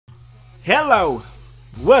Hello,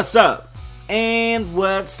 what's up, and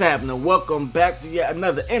what's happening? Welcome back to yet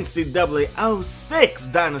another NCAA 06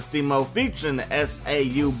 Dynasty mode featuring the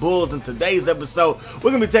SAU Bulls. In today's episode,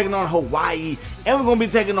 we're going to be taking on Hawaii, and we're going to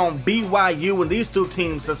be taking on BYU, and these two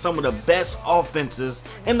teams are some of the best offenses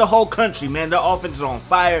in the whole country, man. Their offense is on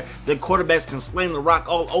fire. Their quarterbacks can sling the rock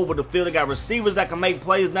all over the field. They got receivers that can make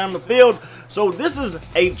plays down the field. So this is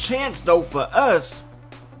a chance, though, for us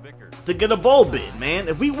to get a bowl bid, man.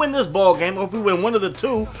 If we win this ball game, or if we win one of the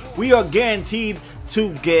two, we are guaranteed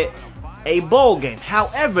to get a bowl game.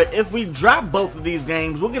 However, if we drop both of these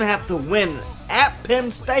games, we're going to have to win at Penn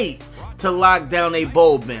State to lock down a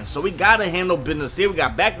bowl bid. So we got to handle business here. We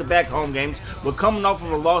got back-to-back home games. We're coming off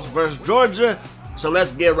of a loss versus Georgia. So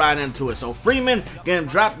let's get right into it. So Freeman gonna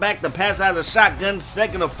drop back the pass out of the shotgun,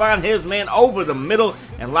 second to find his man over the middle.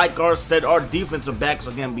 And like I said, our defensive backs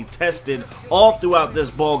are gonna be tested all throughout this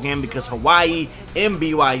ball game because Hawaii and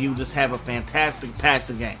BYU just have a fantastic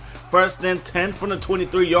passing game. First and 10 from the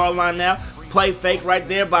 23-yard line now. Play fake right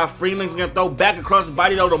there by Freeman. He's going to throw back across the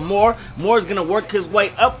body though to Moore. Moore's going to work his way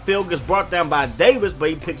upfield. Gets brought down by Davis, but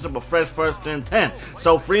he picks up a fresh first and 10.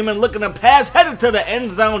 So Freeman looking to pass, headed to the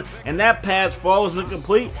end zone, and that pass falls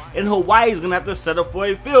incomplete, and Hawaii's going to have to settle for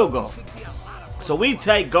a field goal. So we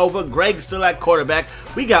take over. Greg's still at quarterback.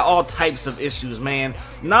 We got all types of issues, man.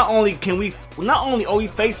 Not only are we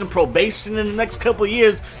facing probation in the next couple of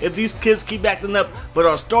years if these kids keep acting up, but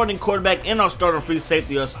our starting quarterback and our starting free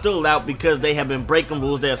safety are still out because they have been breaking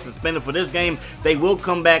rules. They are suspended for this game. They will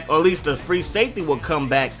come back, or at least the free safety will come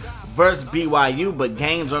back versus BYU, but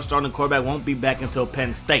Gaines, our starting quarterback, won't be back until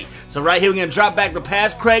Penn State. So right here, we're going to drop back the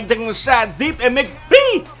pass. Craig taking a shot deep, and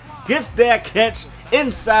McPhee gets that catch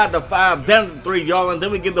inside the 5, down to the 3-yard line.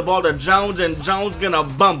 Then we give the ball to Jones, and Jones gonna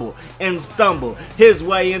bumble and stumble his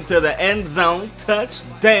way into the end zone.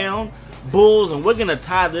 Touchdown, Bulls, and we're gonna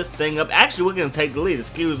tie this thing up. Actually, we're gonna take the lead,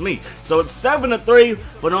 excuse me. So it's 7-3,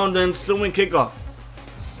 but on the ensuing kickoff.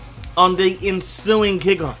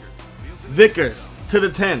 Vickers to the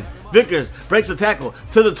 10. Vickers breaks a tackle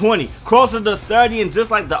to the 20, crosses the 30, and just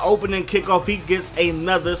like the opening kickoff, he gets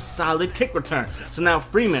another solid kick return. So now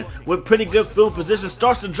Freeman, with pretty good field position,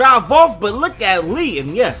 starts to drive off, but look at Lee,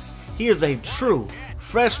 and yes, he is a true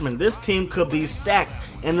freshman. This team could be stacked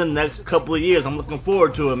in the next couple of years. I'm looking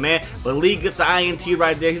forward to it, man. But Lee gets an INT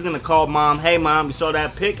right there. He's going to call mom. Hey, mom, you saw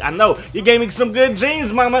that pick? I know. You gave me some good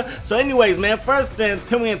genes, mama. So anyways, man, first then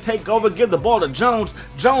Tim and take over, give the ball to Jones.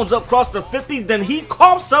 Jones up across the 50. Then he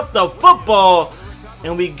coughs up the football,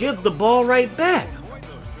 and we give the ball right back.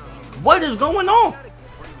 What is going on?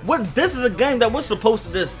 This is a game that we're supposed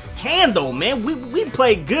to just handle, man. We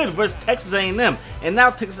played good versus Texas A&M, and now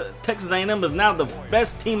Texas A&M is now the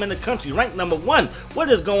best team in the country, ranked #1. What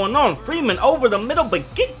is going on? Freeman over the middle, but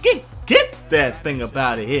get that thing up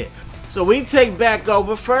out of here. So we take back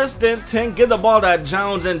over, first and 10, give the ball to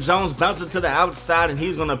Jones, and Jones bounces to the outside, and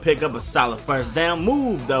he's going to pick up a solid first down.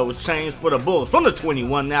 Move, though, changed for the Bulls. From the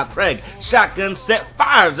 21 now, Craig, shotgun set,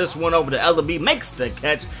 fires this one over to LB, makes the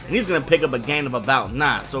catch, and he's going to pick up a gain of about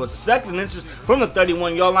 9. So it's 2nd inches from the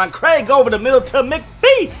 31-yard line. Craig over the middle to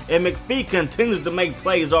McPhee, and McPhee continues to make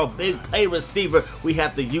plays. Our big play receiver, we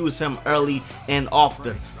have to use him early and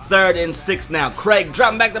often. 3rd and 6 now. Craig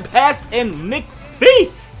dropping back the pass, and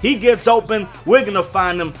McPhee, he gets open. We're going to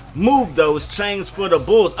find him. Move those chains for the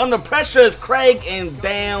Bulls. Under pressure is Craig, and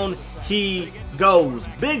down he goes.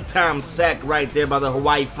 Big time sack right there by the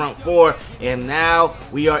Hawaii front 4. And now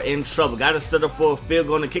we are in trouble. Got to set up for a field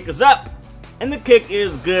goal, and the kick is up. And the kick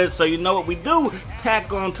is good. So you know what we do?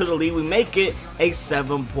 Tack on to the lead. We make it a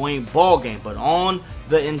 7-point ball game. But on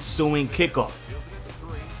the ensuing kickoff.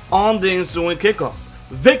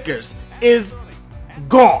 Vickers is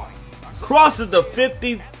gone. Crosses the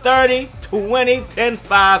 50, 30, 20, 10,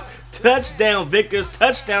 5. Touchdown Vickers,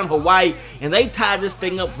 touchdown Hawaii, and they tie this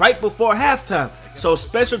thing up right before halftime. So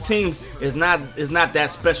special teams is not that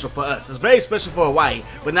special for us. It's very special for Hawaii,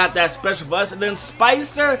 but not that special for us. And then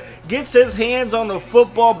Spicer gets his hands on the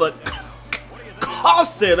football, but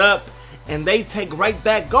coughs it up, and they take right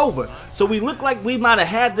back over. So we look like we might have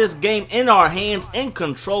had this game in our hands, in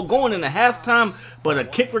control, going into halftime, but a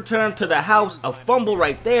kick return to the house, a fumble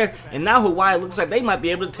right there, and now Hawaii looks like they might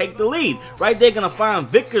be able to take the lead. Right there, going to find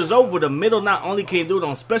Vickers over the middle. Not only can he do it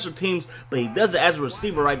on special teams, but he does it as a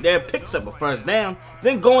receiver right there, picks up a first down.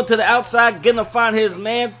 Then going to the outside, going to find his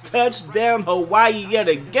man. Touchdown Hawaii yet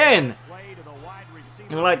again.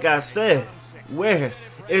 And like I said, where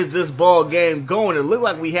is this ball game going? It looked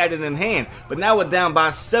like we had it in hand, but now we're down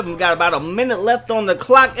by 7. We got about a minute left on the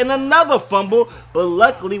clock and another fumble, but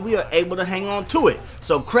luckily we are able to hang on to it.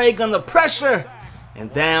 So Craig under pressure,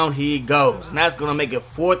 And down he goes. And that's going to make it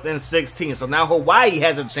 4th and 16. So now Hawaii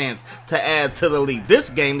has a chance to add to the lead. This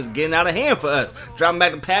game is getting out of hand for us. Dropping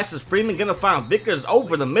back the passes. Freeman going to find Vickers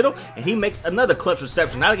over the middle. And he makes another clutch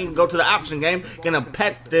reception. Now they can go to the option game. Going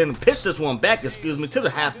to pitch this one back, to the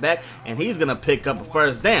halfback. And he's going to pick up a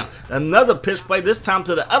first down. Another pitch play, this time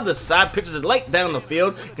to the other side. Pitches it late down the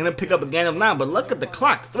field. Going to pick up a gain of 9. But look at the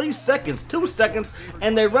clock. 3 seconds, 2 seconds.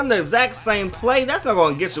 And they run the exact same play. That's not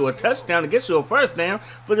going to get you a touchdown, to get you a first down.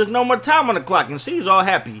 But there's no more time on the clock, and she's all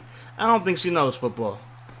happy. I don't think she knows football.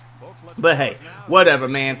 But hey, whatever,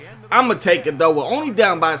 man. I'm going to take it, though. We're only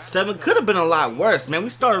down by 7. Could have been a lot worse, man. We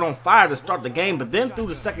started on fire to start the game, but then through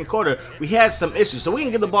the second quarter, we had some issues. So we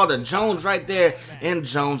can get the ball to Jones right there, and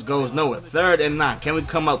Jones goes nowhere. 3rd and 9. Can we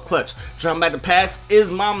come up clutch? Dropping back the pass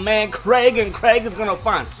is my man Craig, and Craig is going to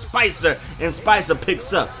find Spicer, and Spicer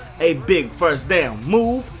picks up a big first down.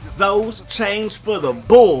 Move those change for the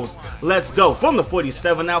Bulls. Let's go. From the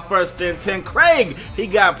 47, now 1st and 10. Craig, he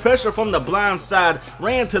got pressure from the blind side,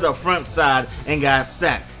 ran to the front side, and got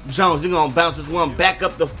sacked. Jones, he's going to bounce this one back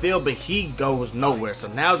up the field, but he goes nowhere. So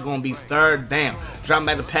now it's going to be 3rd down. Dropping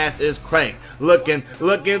back the pass is Craig. Looking,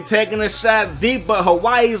 taking a shot deep, but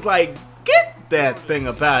Hawaii's like, get that thing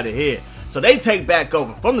up out of here. So they take back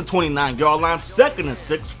over from the 29-yard line. 2nd and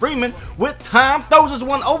 6. Freeman with time throws this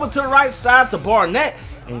one over to the right side to Barnett.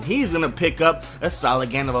 And he's going to pick up a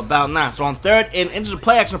solid gain of about 9. So on 3rd and into the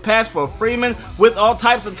play action pass for Freeman with all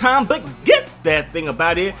types of time. But get that thing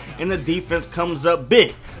about here. And the defense comes up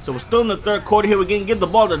big. So we're still in the 3rd quarter here. We're going to get the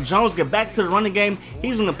ball to Jones. Get back to the running game.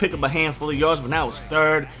 He's going to pick up a handful of yards. But now it's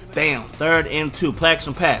 3rd down. 3rd and 2. Play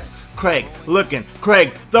action pass. Craig looking.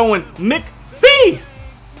 Craig throwing McPhee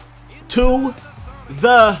to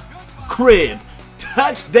the crib.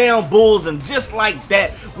 Touchdown Bulls, and just like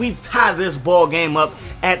that, we tie this ball game up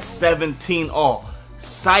at 17 all.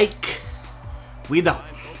 Psych, we don't.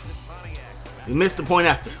 We missed the point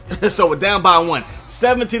after, so we're down by 1.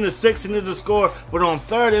 17-16 is the score, but on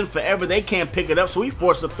 3rd and forever, they can't pick it up, so we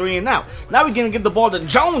force a 3 and out. Now we're going to get the ball to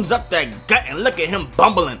Jones up that gut, and look at him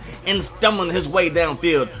bumbling and stumbling his way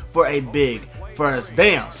downfield for a big first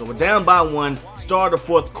down. So we're down by 1. Start of the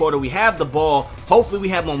 4th quarter. We have the ball. Hopefully we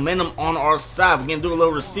have momentum on our side. We're going to do a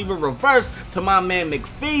little receiver reverse to my man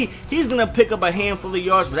McPhee. He's going to pick up a handful of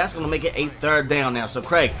yards, but that's going to make it a 3rd down now. So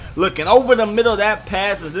Craig looking over the middle. That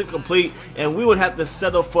pass is incomplete, and we would have to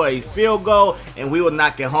settle for a field goal, and we would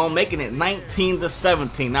knock it home, making it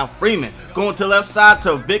 19-17. Now Freeman going to the left side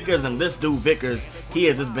to Vickers, and this dude Vickers, he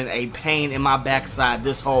has just been a pain in my backside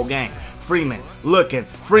this whole game. Freeman looking,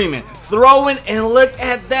 Freeman throwing, and look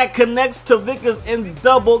at that, connects to Vickers in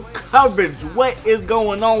double coverage. What is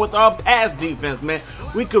going on with our pass defense, man?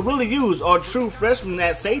 We could really use our true freshman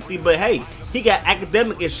at safety, but hey, he got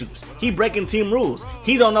academic issues. He breaking team rules.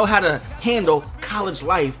 He don't know how to handle college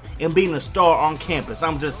life and being a star on campus.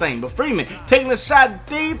 I'm just saying. But Freeman taking a shot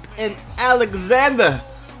deep, and Alexander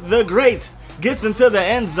the Great gets into the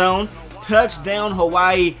end zone. Touchdown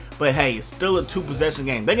Hawaii, but hey, it's still a 2-possession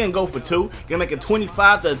game. They're gonna go for 2, gonna make it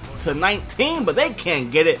 25-19, but they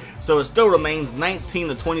can't get it, so it still remains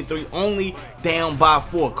 19-23, only down by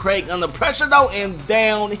 4. Craig under pressure though, and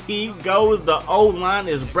down he goes. The O-line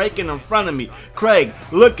is breaking in front of me. Craig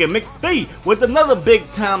looking, McPhee with another big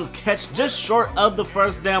time catch, just short of the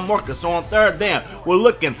first down marker. So on 3rd down, we're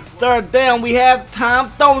looking 3rd down. We have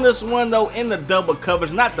time, throwing this one though in the double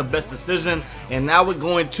coverage, not the best decision. And now we're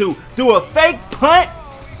going to do a fake punt.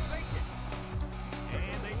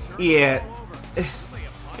 Yeah,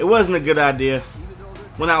 it wasn't a good idea.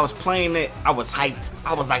 When I was playing it, I was hyped.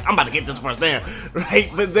 I was like, I'm about to get this first down, right?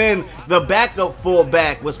 But then the backup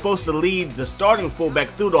fullback was supposed to lead the starting fullback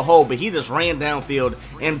through the hole, but he just ran downfield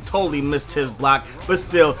and totally missed his block. But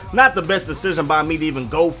still, not the best decision by me to even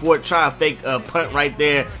go for it, try a fake punt right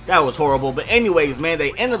there. That was horrible. But anyways, man,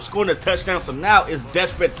 they end up scoring a touchdown, so now it's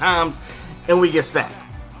desperate times, and we get sacked.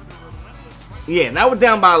 Yeah, now we're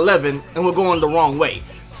down by 11, and we're going the wrong way.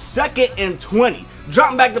 2nd and 20.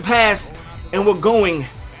 Dropping back the pass, and we're going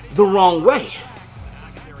the wrong way.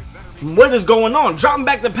 What is going on? Dropping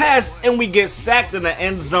back the pass, and we get sacked in the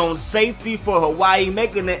end zone. Safety for Hawaii,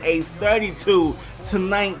 making it a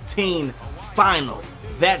 32-19 final.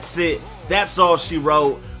 That's it. That's all she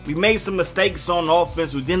wrote. We made some mistakes on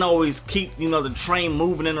offense. We didn't always keep, the train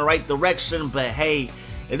moving in the right direction, but hey,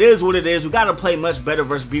 it is what it is. We got to play much better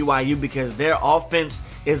versus BYU because their offense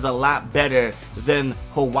is a lot better than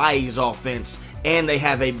Hawaii's offense, and they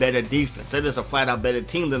have a better defense. They're just a flat-out better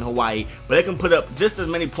team than Hawaii, but they can put up just as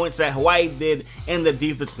many points that Hawaii did, and the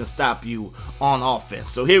defense can stop you on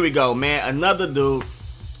offense. So here we go, man. Another dude,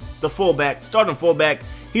 the fullback, starting fullback,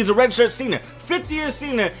 He's a redshirt senior, 5th-year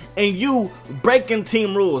senior, and you breaking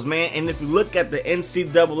team rules, man. And if you look at the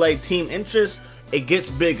NCAA team interest, it gets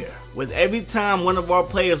bigger. With every time one of our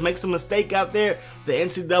players makes a mistake out there, the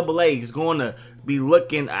NCAA is going to be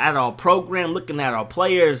looking at our program, looking at our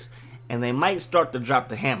players, and they might start to drop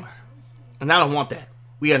the hammer. And I don't want that.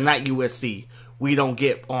 We are not USC. We don't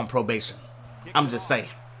get on probation. I'm just saying.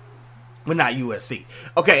 We're not USC.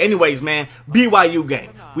 Okay, anyways, man, BYU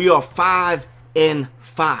game. We are 5-5.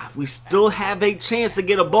 We still have a chance to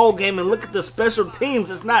get a bowl game, and look at the special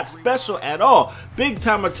teams. It's not special at all. Big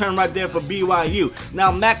time return right there for BYU.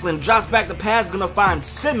 Now Macklin drops back the pass, gonna find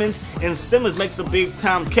Simmons, and Simmons makes a big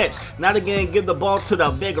time catch. Now they're gonna give the ball to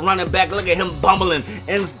the big running back. Look at him bumbling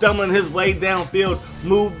and stumbling his way downfield.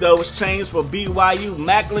 Move those chains for BYU.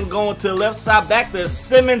 Macklin going to the left side, back to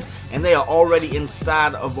Simmons, and they are already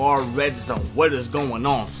inside of our red zone. What is going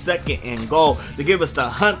on? 2nd and goal. They give us to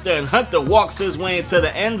Hunter, and Hunter walks his way into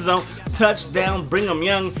the end zone. Touchdown, Brigham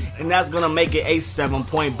Young, and that's going to make it a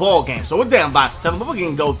 7-point ball game. So we're down by 7, but we're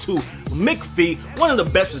going to go to McPhee, one of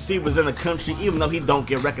the best receivers in the country, even though he don't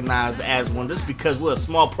get recognized as one, just because we're a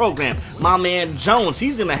small program. My man Jones,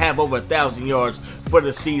 he's going to have over 1,000 yards for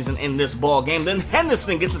the season in this ball game. Then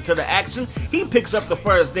Henderson gets into the action. He picks up the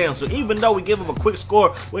first down. So even though we give him a quick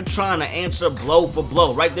score, we're trying to answer blow for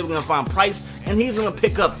blow. Right there, we're going to find Price, and he's going to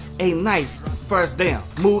pick up a nice first down.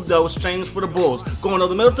 Move those chains for the Bulls. Going over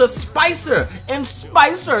the middle to Spicer, and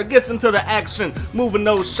Spicer gets into the action, moving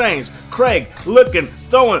those chains. Craig looking,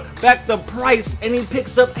 throwing back to Price, and he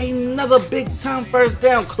picks up another big time first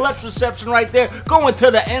down. Clutch reception right there, going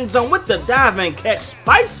to the end zone with the dive and catch.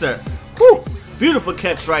 Spicer, whew, beautiful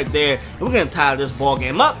catch right there. And we're going to tie this ball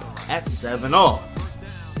game up at 7-all.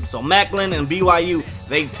 So Macklin and BYU,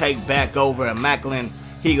 they take back over, and Macklin,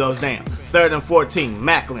 he goes down. 3rd and 14,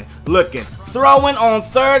 Macklin looking, throwing on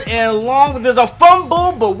 3rd and long. There's a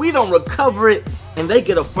fumble, but we don't recover it, and they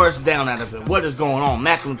get a first down out of it. What is going on?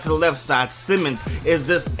 Macklin to the left side. Simmons is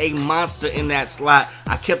just a monster in that slot.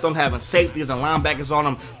 I kept on having safeties and linebackers on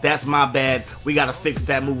him. That's my bad. We got to fix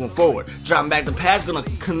that moving forward. Dropping back the pass, going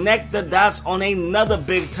to connect the dots on another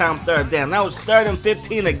big time 3rd down. That was 3rd and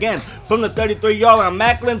 15 again. From the 33-yard line,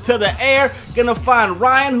 Macklin to the air. Going to find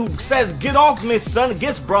Ryan, who says, "Get off me, son."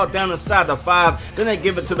 Gets brought down inside the 5. Then they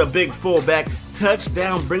give it to the big fullback.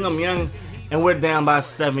 Touchdown, Brigham Young, and we're down by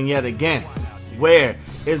 7 yet again. Where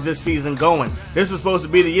is this season going? This is supposed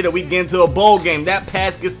to be the year that we get into a bowl game. That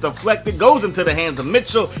pass gets deflected, goes into the hands of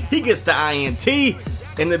Mitchell. He gets the INT,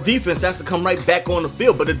 and the defense has to come right back on the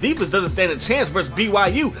field. But the defense doesn't stand a chance versus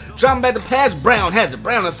BYU. Dropping back the pass, Brown has it.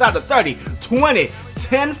 Brown inside the 30, 20,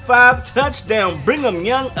 10-5 touchdown. Brigham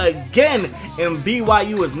Young again, and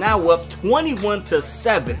BYU is now up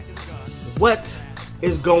 21-7. What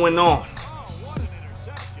is going on?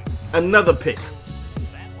 Another pick.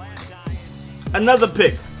 Another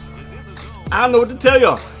pick. I don't know what to tell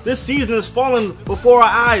y'all. This season is falling before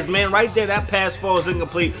our eyes, man. Right there, that pass falls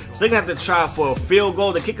incomplete. So they're going to have to try for a field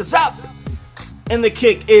goal to kick us up. And the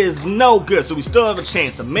kick is no good. So we still have a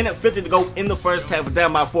chance. 1:50 to go in the first half. We're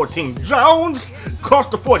down by 14. Jones cross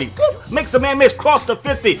the 40. Whoop, makes a man miss. Cross the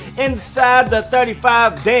 50. Inside the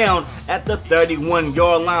 35. Down at the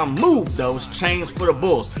 31-yard line. Move those chains for the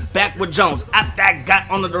Bulls. Back with Jones. At that guy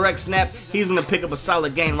on the direct snap. He's going to pick up a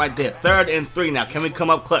solid gain right there. 3rd and 3 now. Can we come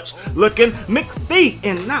up clutch? Looking. McPhee.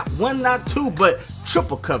 And not 1, not 2, but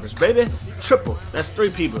triple coverage, baby. Triple. That's 3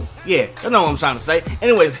 people. Yeah, that's not what I'm trying to say.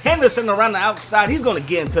 Anyways, Henderson around the outside. He's going to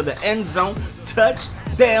get into the end zone.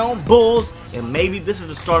 Touchdown, Bulls. And maybe this is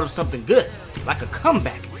the start of something good, like a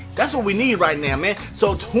comeback. That's what we need right now, man.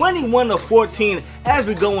 So 21-14 as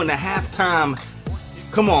we go into halftime.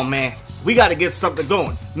 Come on, man. We got to get something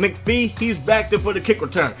going. McPhee, he's back there for the kick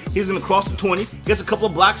return. He's going to cross the 20, gets a couple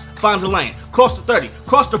of blocks, finds a lane. Cross the 30,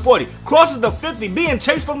 cross the 40, crosses the 50, being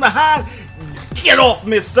chased from behind. Get off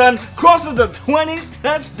me, son. Crosses the 20,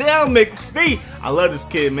 touchdown, McPhee. I love this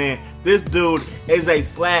kid, man. This dude is a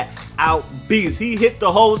flat-out beast. He hit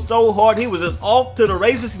the hole so hard, he was just off to the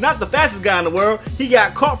races. He's not the fastest guy in the world. He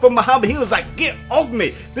got caught from behind, but he was like, get off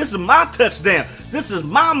me. This is my touchdown. This is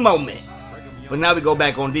my moment. But now we go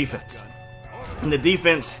back on defense. And the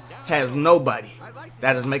defense has nobody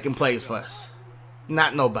that is making plays for us.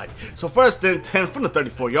 Not nobody. So 1st and 10 from the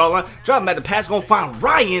 34-yard line. Dropping back the pass, going to find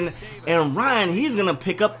Ryan. And Ryan, he's going to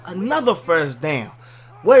pick up another first down.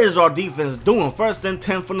 What is our defense doing? 1st and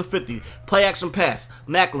 10 from the 50. Play action pass.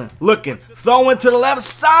 Macklin looking. Throwing to the left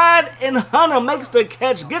side. And Hunter makes the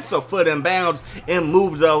catch. Gets a foot in bounds. And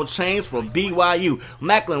moves those chains for BYU.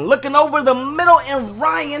 Macklin looking over the middle. And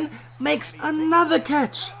Ryan makes another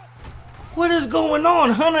catch. What is going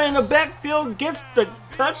on? Hunter in the backfield gets the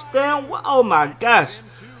touchdown. Oh my gosh.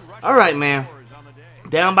 All right, man.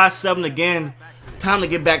 Down by 7 again. Time to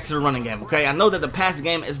get back to the running game, okay? I know that the passing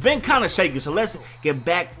game has been kind of shaky, so let's get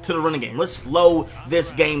back to the running game. Let's slow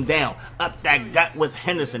this game down. Up that gut with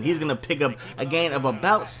Henderson. He's going to pick up a gain of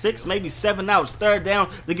about 6, maybe 7 now. It's 3rd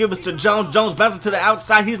down. They give us to Jones. Jones bouncing to the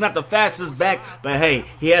outside. He's not the fastest back, but hey,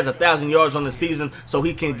 he has 1,000 yards on the season, so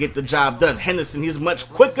he can get the job done. Henderson, he's much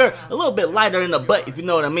quicker, a little bit lighter in the butt, if you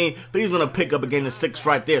know what I mean, but he's going to pick up a gain of 6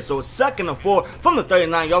 right there. So it's 2nd and 4 from the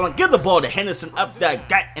 39-yard line. Give the ball to Henderson up that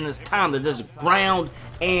gut, and it's time to just ground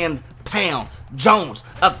and pound. Jones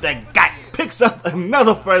up that gut, picks up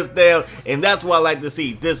another 1st down, and that's what I like to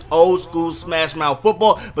see, this old school smash mouth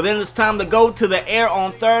football. But then it's time to go to the air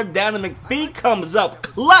on 3rd down, and McPhee comes up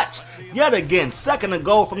clutch yet again. 2nd and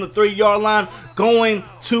goal from the 3-yard line, going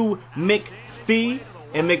to McPhee,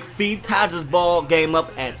 and McPhee ties his ball game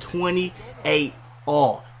up at 28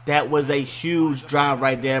 all. That was a huge drive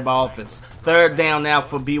right there by offense. 3rd down now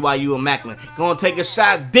for BYU and Macklin. Gonna take a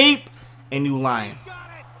shot deep, and you lying.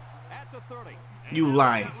 You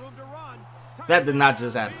lying. That did not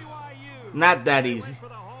just happen. Not that easy.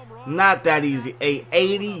 Not that easy. A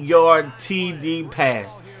 80-yard TD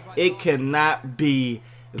pass. It cannot be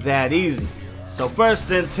that easy. So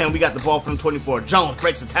 1st and 10, we got the ball from 24. Jones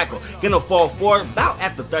breaks the tackle, gonna fall forward about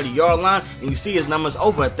at the 30-yard line, and you see his numbers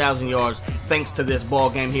over 1,000 yards thanks to this ball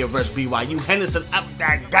game here versus BYU. Henderson up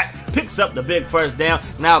that gut, picks up the big 1st down.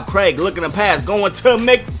 Now Craig looking to pass, going to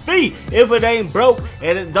McPhee. If it ain't broke,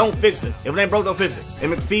 and it don't fix it. If it ain't broke, don't fix it.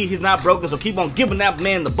 And McPhee, he's not broken, so keep on giving that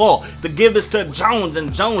man the ball. The give is to Jones,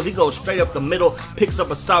 and Jones, he goes straight up the middle, picks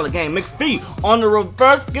up a solid game. McPhee on the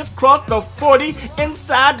reverse, gets across the 40,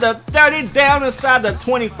 inside the 30, down inside the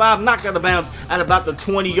 25, knocked out of bounds at about the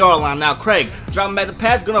 20-yard line. Now Craig dropping back the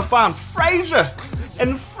pass, gonna find Frazier,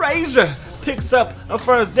 and Frazier picks up a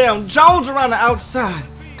 1st down. Jones around the outside.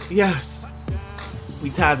 Yes,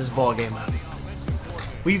 we tied this ball game up.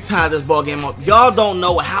 We tied this ball game up. Y'all don't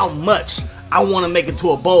know how much I want to make it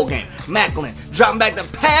to a bowl game. Macklin dropping back the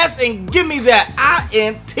pass and give me that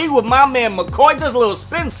INT with my man McCoy. Does a little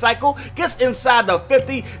spin cycle, gets inside the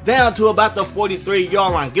 50, down to about the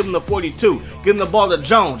 43-yard line. Give him the 42. Give him the ball to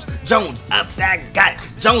Jones. Jones up that guy.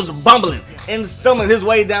 Jones bumbling and stumbling his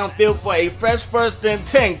way downfield for a fresh 1st and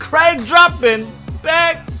 10. Craig dropping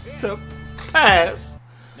back to pass.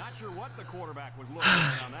 Not sure what the quarterback was looking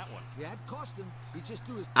at on that one.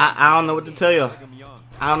 I don't know what to tell you.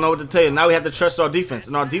 I don't know what to tell you. Now we have to trust our defense,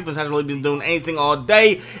 and our defense hasn't really been doing anything all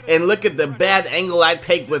day. And look at the bad angle I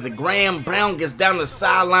take with it. Graham Brown gets down the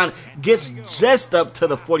sideline, gets just up to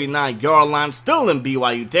the 49-yard line, still in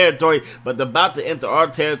BYU territory, but about to enter our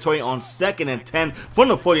territory on 2nd and 10 from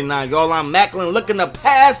the 49-yard line. Macklin looking to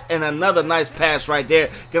pass, and another nice pass right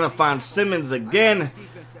there. Gonna find Simmons again,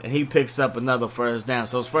 and he picks up another 1st down.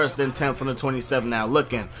 So it's 1st and 10 from the 27 now.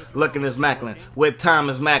 Looking is Macklin. With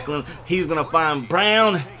Thomas Macklin, he's going to find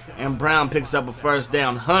Brown, and Brown picks up a 1st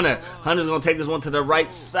down. Hunter's going to take this one to the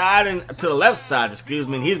right side, and to the left side, excuse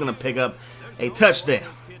me, and he's going to pick up a touchdown.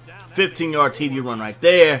 15-yard TD run right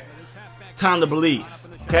there. Time to believe,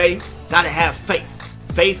 okay? Got to have faith.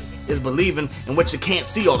 Faith is believing in what you can't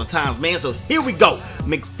see all the times, man. So here we go.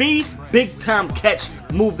 McPhee, big time catch,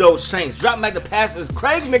 move those chains. Drop back the passes.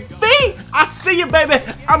 Craig McPhee, I see you, baby.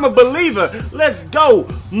 I'm a believer. Let's go.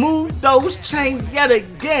 Move those chains yet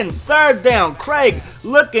again. 3rd down. Craig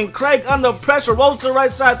looking. Craig under pressure. Rolls to the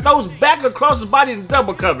right side. Throws back across his body in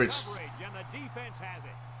double coverage.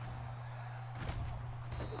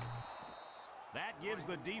 Gives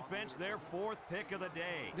the defense their 4th pick of the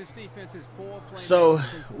day. This defense is 4 players. So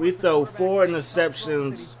we throw 4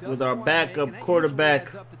 interceptions with our backup quarterback.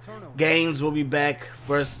 Gaines will be back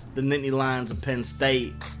versus the Nittany Lions of Penn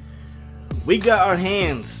State. We got our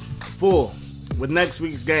hands full with next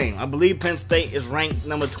week's game. I believe Penn State is ranked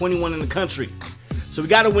number 21 in the country. So we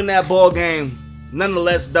got to win that ball game.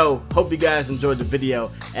 Nonetheless, though, hope you guys enjoyed the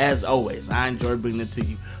video. As always, I enjoyed bringing it to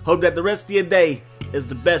you. Hope that the rest of your day is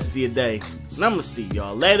the best of your day. And I'm going to see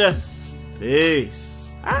y'all later. Peace.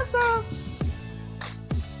 Awesome.